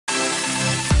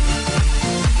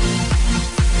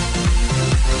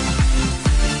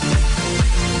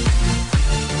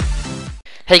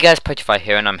Hey guys, PochiPack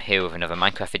here, and I'm here with another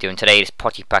Minecraft video, and today is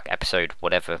PochiPack episode,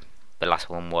 whatever the last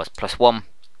one was, +1.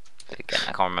 Again,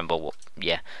 I can't remember what,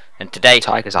 yeah. And today...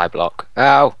 Tiger's Eye block.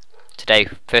 Oh! Today,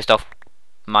 first off,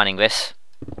 mining this.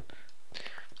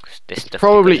 It's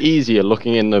probably easier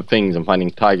looking in the things and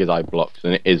finding Tiger's Eye blocks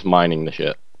than it is mining the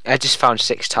shit. I just found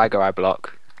 6 Tiger Eye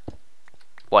block.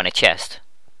 What, in a chest?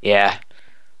 Yeah.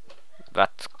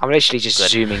 That's I'm literally just good.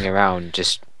 zooming around,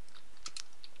 just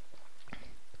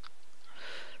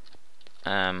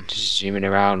zooming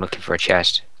around looking for a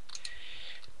chest.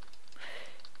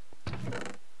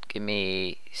 Give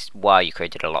me... Wow, you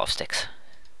created a lot of sticks.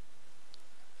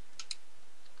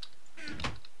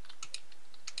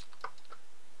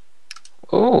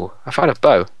 Oh, I found a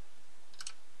bow.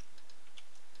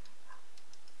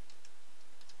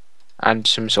 And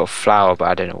some sort of flower, but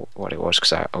I don't know what it was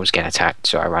because I was getting attacked,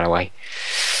 so I ran away.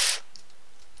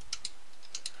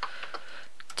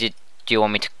 Do you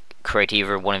want me to create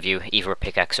either one of you, either a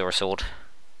pickaxe or a sword?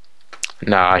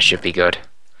 No, I should be good.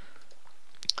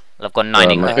 Well, I've got 9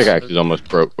 My ingots. pickaxe is almost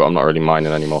broke, but I'm not really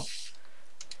mining anymore.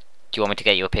 Do you want me to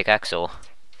get you a pickaxe or...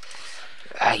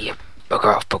 You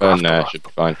bugger off, bugger off, No, bugger off. should be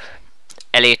fine.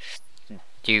 Elliot,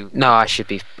 do you... No, I should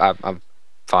be. I'm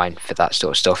fine for that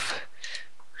sort of stuff.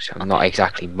 So I'm not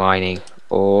exactly mining.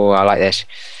 Oh, I like this.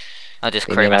 I'll just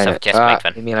Leave create me myself alone. a chest plate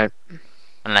Leave then. me alone.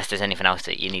 Unless there's anything else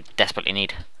that you desperately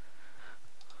need.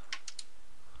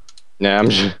 Nah,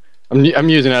 I'm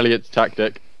using Elliot's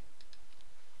tactic.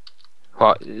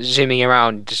 What? Zooming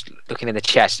around, just looking in the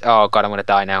chest. Oh god, I'm gonna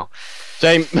die now.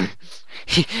 Same.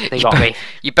 They got me.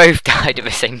 You both died at the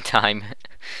same time.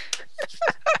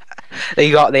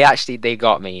 They got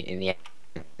me in the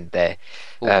end there.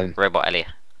 Ooh, Robot Elliot.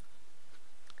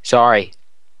 Sorry.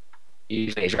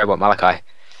 Usually it's Robot Malachi.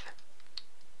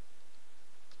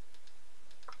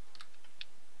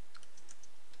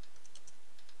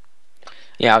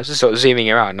 Yeah, I was just sort of zooming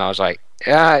around and I was like,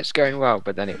 yeah, it's going well,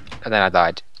 but then I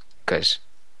died because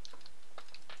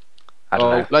I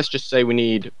don't know. Let's just say we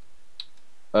need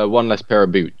one less pair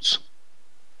of boots.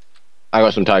 I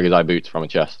got some Tiger's Eye boots from a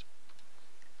chest.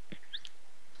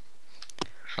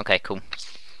 Okay, cool.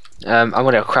 I'm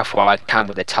gonna craft what I can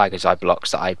with the Tiger's Eye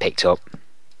blocks that I picked up,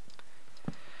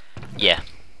 Yeah,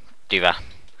 do that.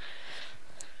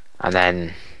 and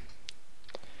then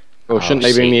Well, shouldn't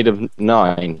they be in need of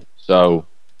 9? So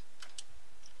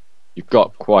you've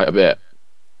got quite a bit.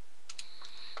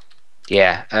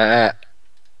 yeah.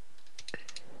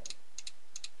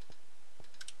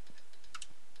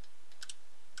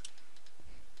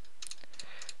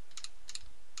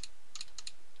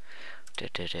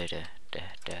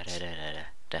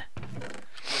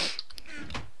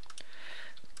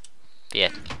 Yeah,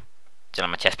 still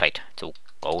on my chest plate. It's all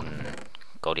golden,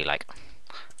 goldy like.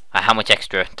 How much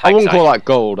extra I Tiger's wouldn't call Eye? that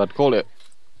gold. I'd call it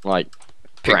like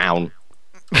Poop. brown.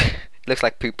 Looks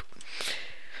like poop.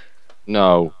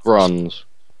 No, bronze.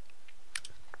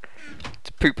 It's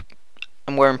poop.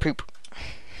 I'm wearing poop.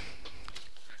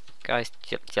 Guys,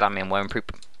 do you like me? I'm wearing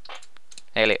poop.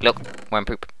 Hey, look, wearing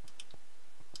poop.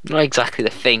 Not exactly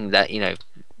the thing that is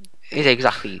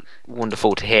exactly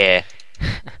wonderful to hear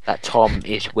that Tom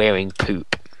is wearing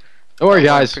poop. Don't worry,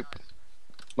 guys.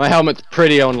 My helmet's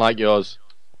pretty unlike yours.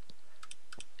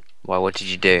 Why? What did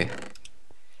you do?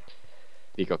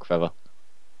 Peacock feather.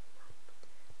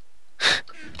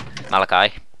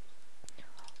 Malachi,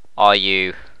 are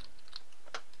you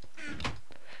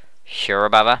sure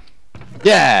about that?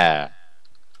 Yeah.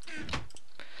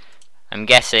 I'm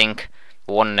guessing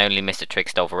the one and only Mr. Trick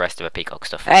stole the rest of the peacock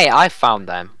stuff. Hey, I found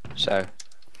them. So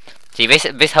See,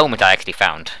 this helmet I actually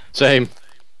found. Same.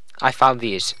 I found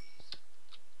these.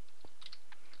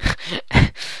 Look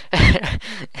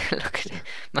at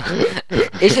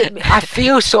it. Is it? I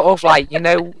feel sort of like one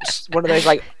of those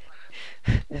like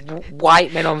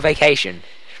white men on vacation.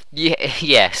 Yeah,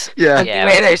 yes. Yeah. Yeah.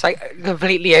 Wear those like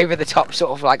completely over the top sort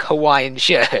of like Hawaiian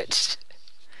shirts.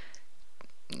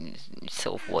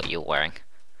 Sort of what you're wearing.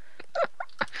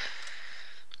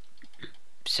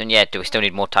 So yeah, do we still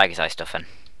need more Tiger's Eye stuff then?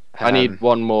 I need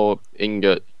one more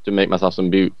ingot to make myself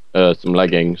some some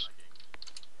leggings.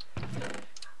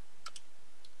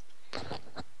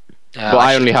 But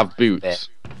I only have boots.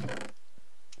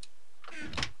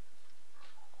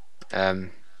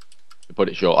 Um. To put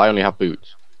it short, I only have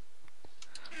boots.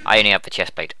 I only have the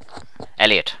chest plate.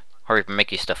 Elliot, hurry up and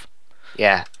make your stuff.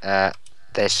 Yeah.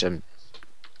 There's some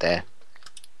there.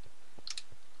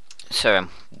 So,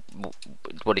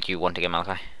 what did you want again,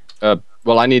 Malachi?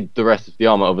 Well, I need the rest of the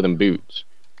armor other than boots.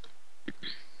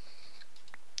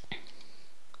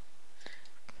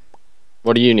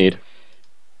 What do you need?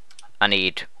 I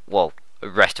need, well, the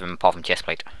rest of them apart from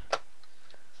chestplate.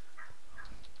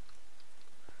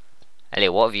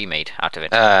 Elliot, what have you made out of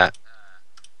it?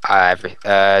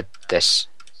 This.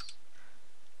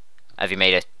 Have you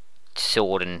made a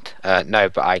sword and No,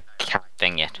 but I can.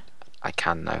 thing yet? I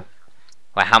can though.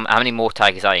 Well, how many more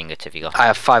tiger's eye ingots have you got? I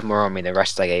have 5 more on me. The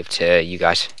rest I gave to you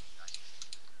guys.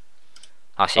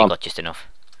 Oh, so you got just enough.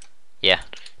 Yeah.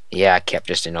 Yeah, I kept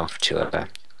just enough to.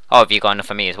 Oh, have you got enough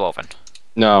for me as well then?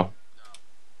 No.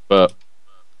 But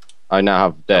I now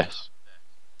have this.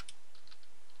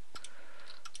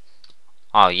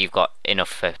 Oh, you've got enough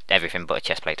for everything but a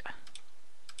chest plate.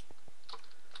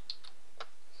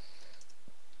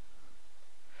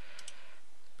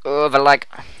 Oh, the lag.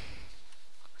 But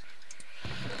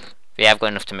yeah, I've got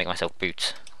enough to make myself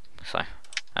boots. So,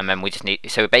 and then we just need.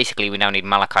 So basically, we now need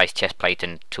Malachi's chest plate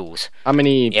and tools. How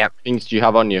many things do you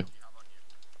have on you?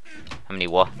 How many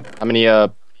what? How many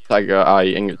tiger eye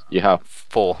ingots do you have?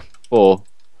 4. 4.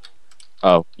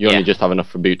 Oh, you Yeah. only just have enough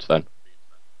for boots then.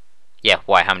 Yeah.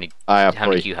 Why? How many? I have How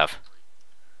many 3. do you have?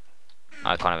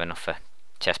 I can't have enough for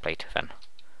chest plate then. I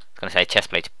was gonna say chest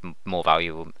plate more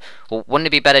valuable. Well, wouldn't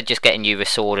it be better just getting you a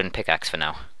sword and pickaxe for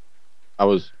now? I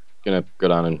was gonna go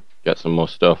down and get some more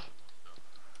stuff.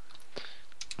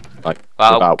 Like,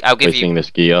 Well, without I'll give wasting you. this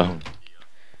gear.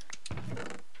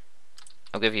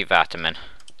 I'll give you that, and then.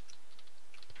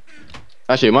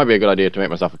 Actually, it might be a good idea to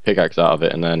make myself a pickaxe out of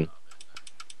it and then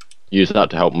use that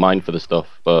to help mine for the stuff.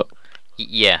 But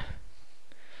Yeah.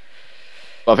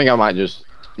 I think I might just.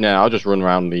 No, I'll just run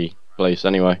around the place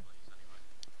anyway.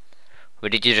 Or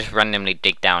did you just randomly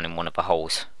dig down in one of the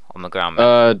holes on the ground?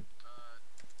 Man?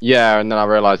 Yeah, and then I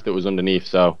realised it was underneath,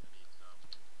 so.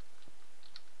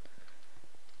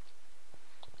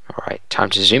 Alright, time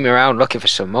to zoom around looking for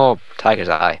some more tiger's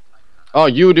eye. Oh,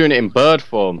 you were doing it in bird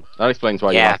form. That explains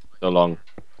why you Yeah. lasted so long.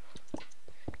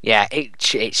 Yeah,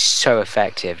 it's so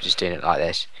effective just doing it like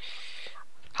this.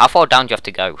 How far down do you have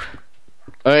to go?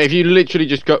 If you literally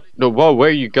just go. No, whoa, where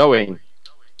are you going?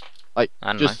 Like, I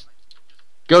don't just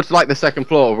go to like the 2nd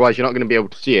floor, otherwise you're not going to be able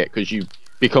to see it because you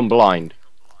become blind.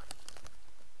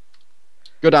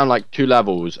 Go down like 2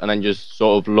 levels and then just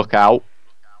sort of look out.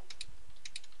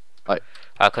 Like,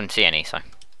 I couldn't see any, so.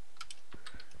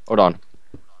 hold on.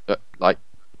 Like,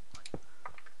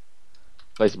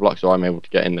 place a block so I'm able to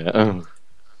get in there.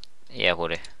 Yeah, will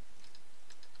do.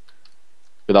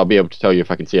 But I'll be able to tell you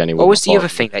if I can see anyone. What was the other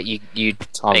thing that you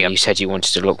Tom, There you go. you said you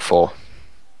wanted to look for?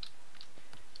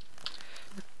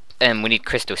 We need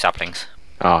crystal saplings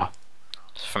Ah.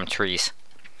 from trees.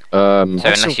 Right, So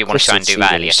unless you want to try and do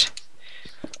that, Elliot.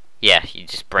 Yeah, you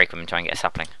just break them and try and get a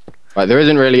sapling. there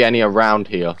isn't really any around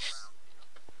here.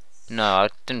 No, I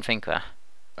didn't think that.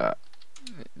 Uh.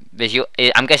 There's your.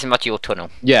 I'm guessing that's your tunnel.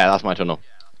 Yeah, that's my tunnel.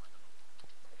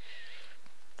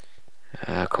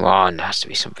 Come on, there has to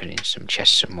be something in some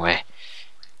chest somewhere.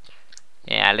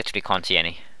 Yeah, I literally can't see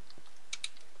any.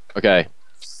 Okay.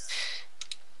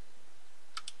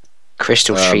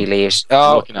 Crystal tree leaves.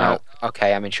 Oh, looking out. no.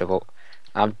 Okay, I'm in trouble.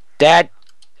 I'm dead.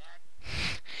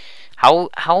 How?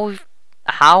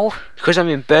 Because I'm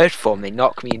in bird form, they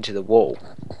knock me into the wall.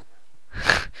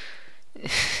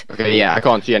 Okay, yeah, I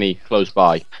can't see any close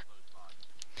by.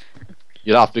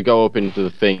 You'll have to go up into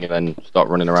the thing and then start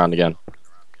running around again.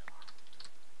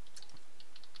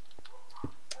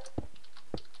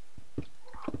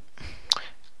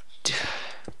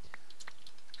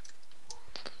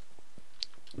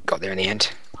 Got there in the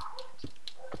end.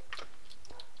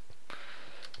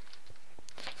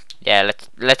 Yeah,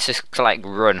 let's just like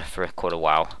run for quite a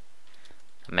while.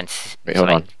 I meant. Wait, hold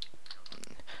on.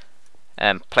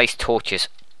 Place torches.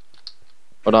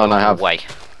 Hold on, I along have. the way.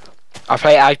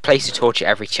 I place a torch at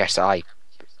every chest that I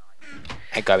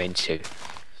go into.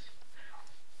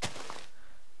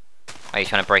 Are you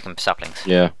trying to break them for saplings?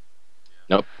 Yeah.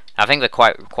 I think they're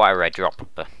quite a rare drop,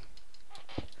 but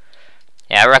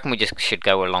yeah, I reckon we just should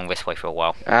go along this way for a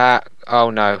while. Oh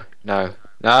no, lag!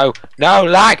 No,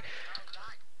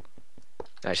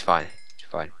 it's fine. It's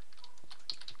fine.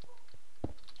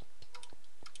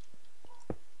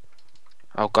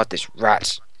 Oh god, this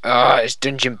rat. It's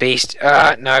Dungeon Beast.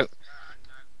 No.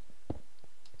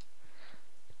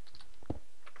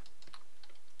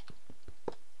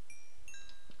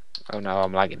 Oh no,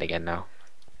 I'm lagging again now.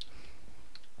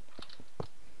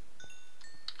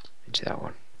 Into that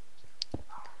one. Come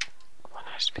on,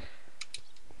 nice.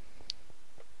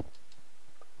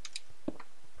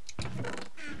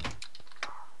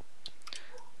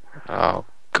 Oh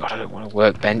god, I don't want to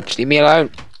workbench. Leave me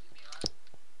alone.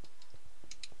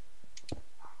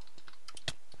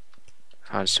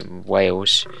 Found some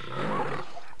whales.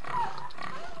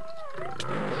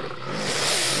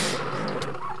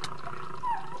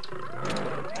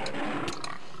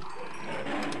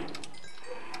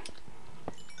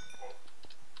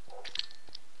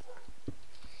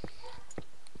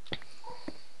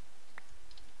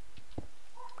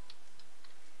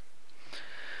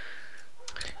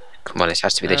 Come on, this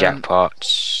has to be the jackpot.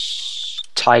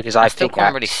 Tiger's eye I still pickaxe.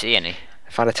 can't really see any.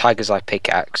 I found a tiger's eye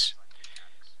pickaxe.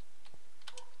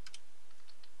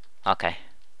 Okay.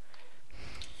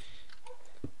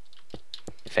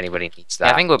 If anybody needs Yeah,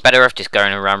 that. I think we're better off just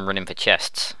going around running for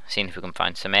chests, seeing if we can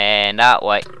find some in that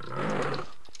way.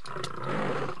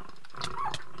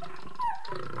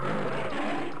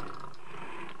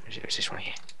 Where's this one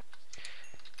here?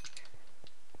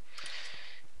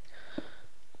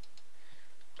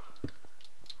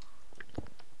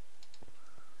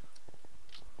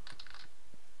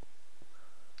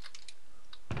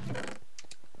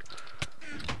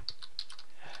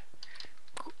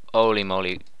 Holy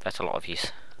moly, that's a lot of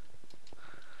use.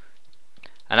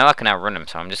 I know I can outrun them,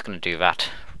 so I'm just going to do that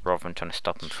rather than trying to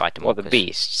stop and fight them. What, the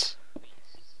beasts?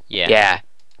 Yeah. Yeah.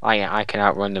 I can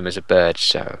outrun them as a bird,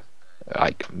 so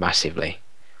like massively.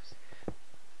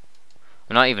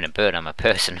 I'm not even a bird, I'm a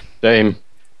person. Same.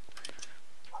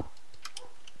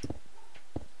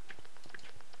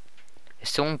 Is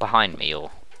someone behind me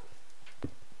or?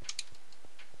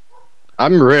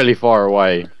 I'm really far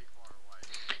away.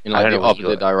 In I like don't the know what you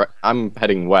opposite got. direction. I'm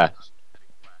heading west.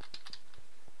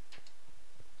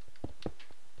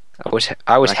 I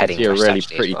was I can heading see a west really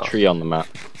actually, as pretty well. tree on the map.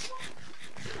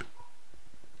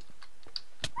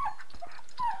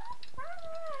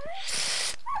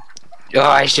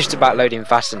 Oh, it's just about loading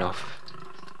fast enough.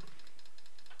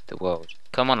 The world.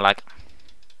 Come on, like.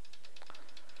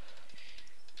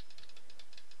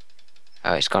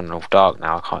 Oh, it's gone all dark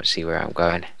now. I can't see where I'm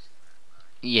going.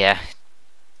 Yeah.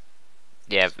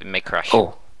 Yeah, it may crash.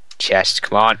 Oh, chest,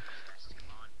 come on.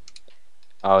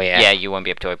 Oh yeah. Yeah, you won't be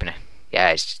able to open it. Yeah,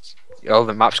 it's oh,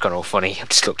 the map's gone all funny. I've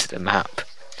just looked at the map.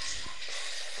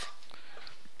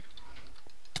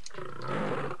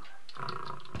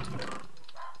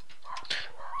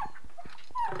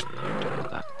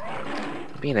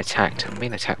 I'm being attacked. I'm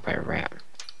being attacked by a rat.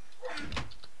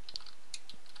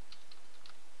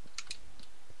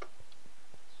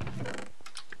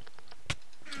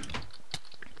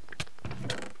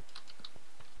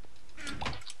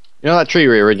 You know that tree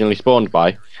we originally spawned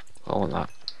by? I want that.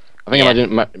 I think Yeah. I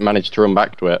didn't manage to run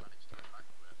back to it.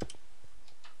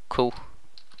 Cool.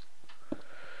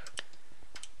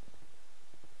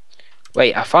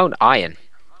 Wait, I found iron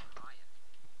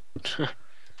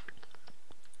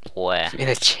Where? in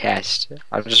a chest.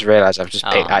 I've just realised I've just Oh,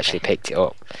 okay. actually picked it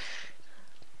up.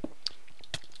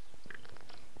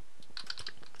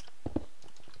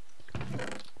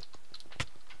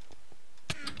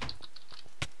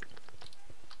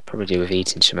 Probably do with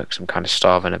eating something 'cause I'm kind of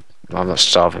starving. Well, I'm not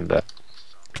starving, but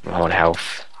I'm on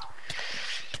health.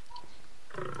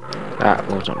 That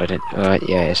was not letting. Yeah, it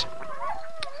is.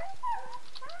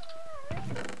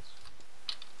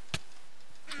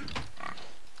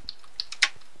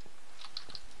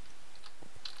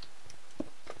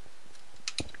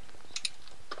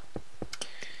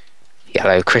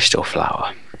 Yellow crystal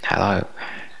flower. Hello.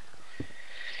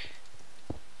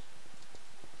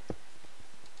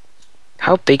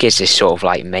 How big is this sort of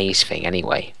like maze thing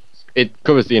anyway? It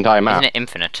covers the entire map. Isn't it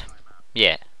infinite?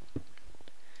 Yeah.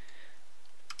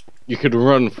 You could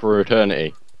run for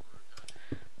eternity.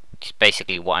 It's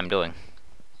basically what I'm doing.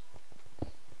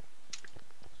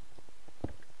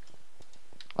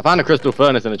 I found a crystal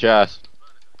furnace in a chest.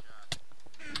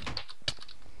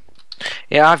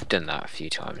 Yeah, I've done that a few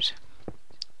times.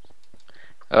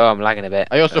 Oh, I'm lagging a bit.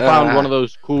 I also found one of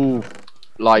those cool,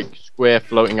 like, square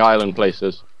floating island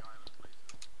places.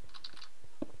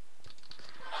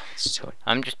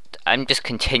 I'm just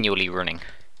continually running.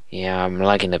 Yeah, I'm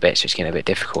lagging a bit, so it's getting a bit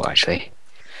difficult actually.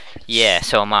 Yeah,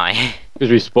 so am I.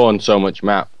 Because we spawned so much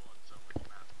map.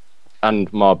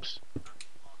 And mobs.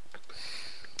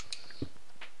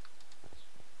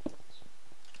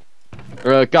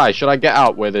 Guys, should I get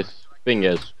out where this thing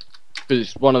is? Because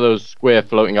it's one of those square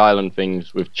floating island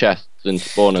things with chests and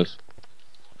spawners.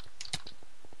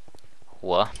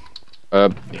 What?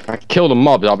 If I kill the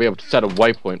mobs, I'll be able to set a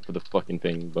waypoint for the fucking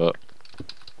thing, but...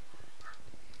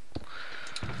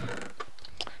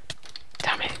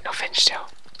 Damn it, nothing still.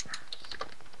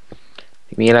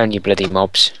 Leave me alone, you bloody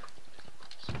mobs.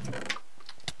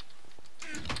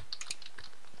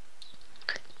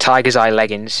 Tiger's eye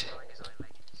leggings.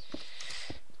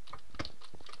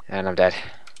 And I'm dead.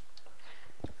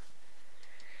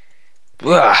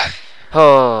 Ugh.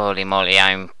 Holy moly,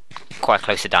 I'm quite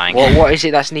close to dying. What is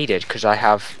it that's needed? Because I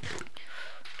have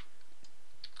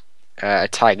a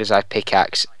tiger's eye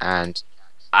pickaxe and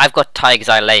I've got tiger's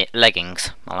eye leggings,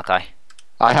 Malachi.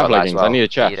 I have got that as leggings, well. I need a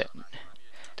chest. You don't-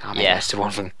 damn it, Yeah. that's the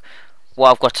one thing.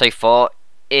 What I've got so far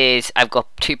is I've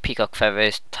got 2 peacock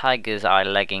feathers, tiger's eye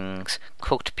leggings,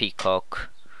 cooked peacock,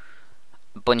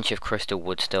 a bunch of crystal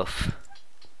wood stuff.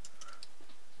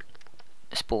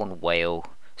 Spawn whale.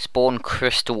 Spawn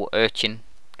crystal urchin.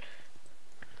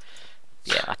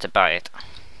 Yeah, that's about it.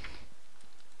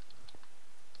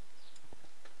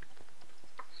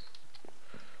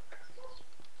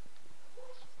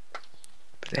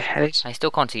 What the hell is? I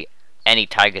still can't see any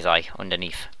tiger's eye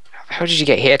underneath. How did you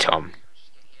get here, Tom?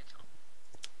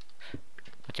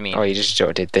 What do you mean? Oh, you just sort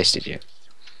of did this, did you?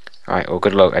 Alright, well,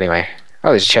 good luck anyway. Oh,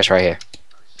 there's a chest right here.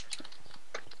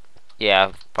 Yeah,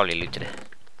 I've probably looted it.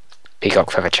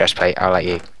 Peacock feather chest plate. I'll let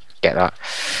you get that.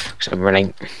 So I'm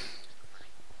running.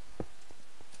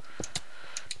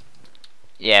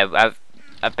 Yeah,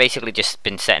 I've basically just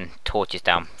been setting torches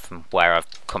down from where I've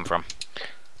come from.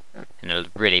 In a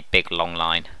really big long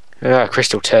line.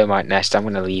 Crystal termite nest. I'm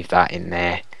going to leave that in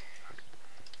there.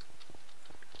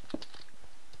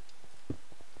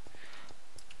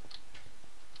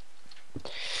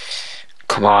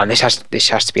 Come on, this has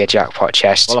to be a jackpot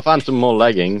chest. Well, I found some more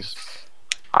leggings.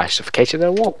 I suffocated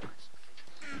their wall.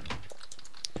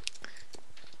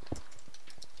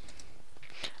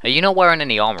 Are you not wearing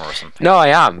any armor or something? No, I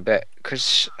am, but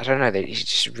because I don't know, it's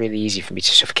just really easy for me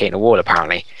to suffocate in a wall.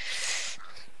 Apparently.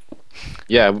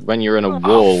 Yeah, when you're in a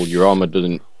wall, your armor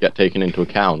doesn't get taken into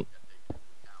account.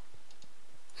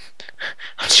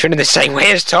 I'm running the same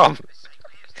way as Tom.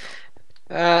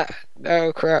 No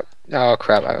crap. Oh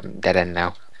crap, I'm dead end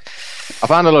now. I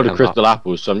found a load of I'm crystal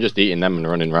apples, so I'm just eating them and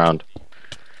running around.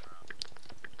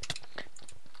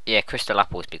 Yeah, crystal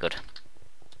apples be good.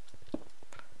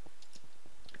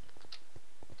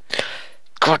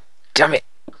 God damn it.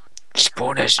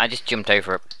 Spawners. I just jumped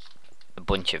over a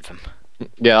bunch of them.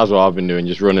 Yeah, that's what I've been doing,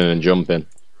 just running and jumping.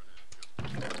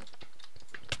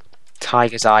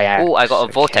 Tiger's eye out. Oh, I got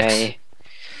a vortex. Okay.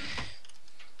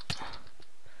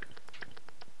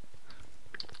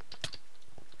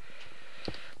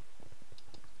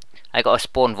 I got a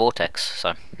spawn vortex,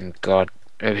 so. Oh, God,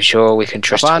 are we sure we can I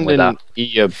trust him found with that?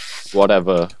 in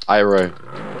whatever,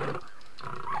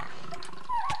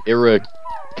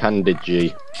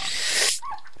 Irukandiji.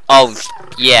 Oh,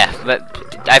 yeah,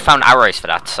 but I found arrows for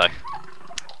that, so.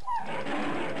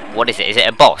 What is it? Is it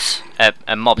a boss? A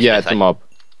mob? Yeah, it's a mob.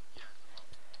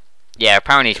 Yeah,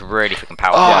 apparently it's really freaking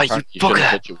powerful. Oh, Yeah, you apparently shouldn't bugger.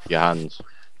 touch it with your hands.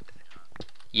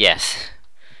 Yes.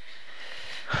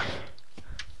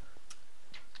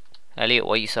 Elliot,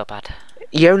 why are you so bad?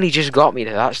 He only just got me,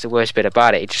 though. That's the worst bit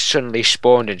about it. It just suddenly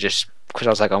spawned and just, because I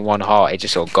was like on one heart, it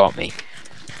just sort of got me.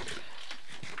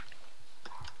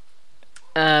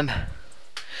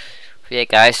 Yeah,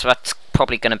 guys, so that's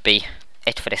probably gonna be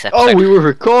it for this Oh, episode. we were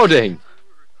recording!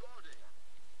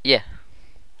 Yeah.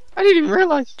 I didn't even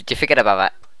realise. Did you forget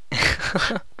about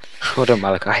that? Well done,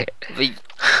 Malachi.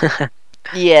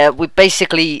 Yeah, we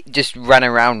basically just ran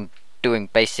around doing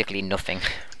basically nothing.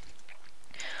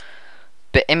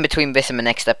 But in between this and the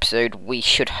next episode, we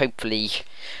should hopefully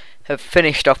have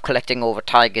finished off collecting all the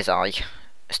tiger's eye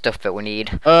stuff that we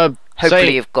need.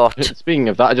 Hopefully you've got... Speaking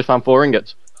of that, I just found 4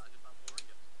 ingots.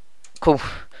 Cool.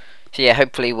 So yeah,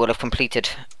 hopefully we'll have completed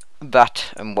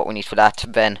that and what we need for that.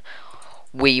 Then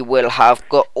we will have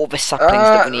got all the saplings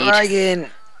that we need. Dragon.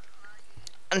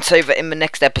 And so that in the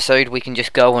next episode we can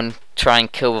just go and try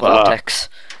and kill the vortex.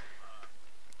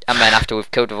 And then after we've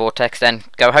killed the vortex, then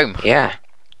go home. Yeah.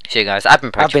 So you guys, I've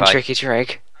been PochiPack. Tricky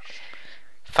Drake.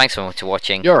 Thanks so much for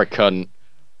watching. You're a cunt.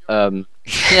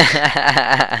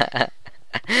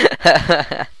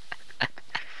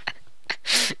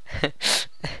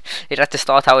 You'd have to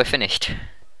start how it finished.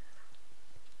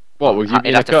 What, was you You'd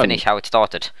being a have to cunt? finish how it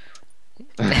started.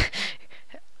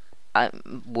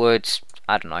 Words,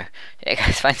 I don't know. Yeah,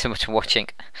 guys, thanks so much for watching.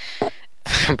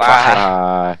 Bye.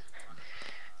 Bye.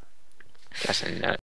 That's a no.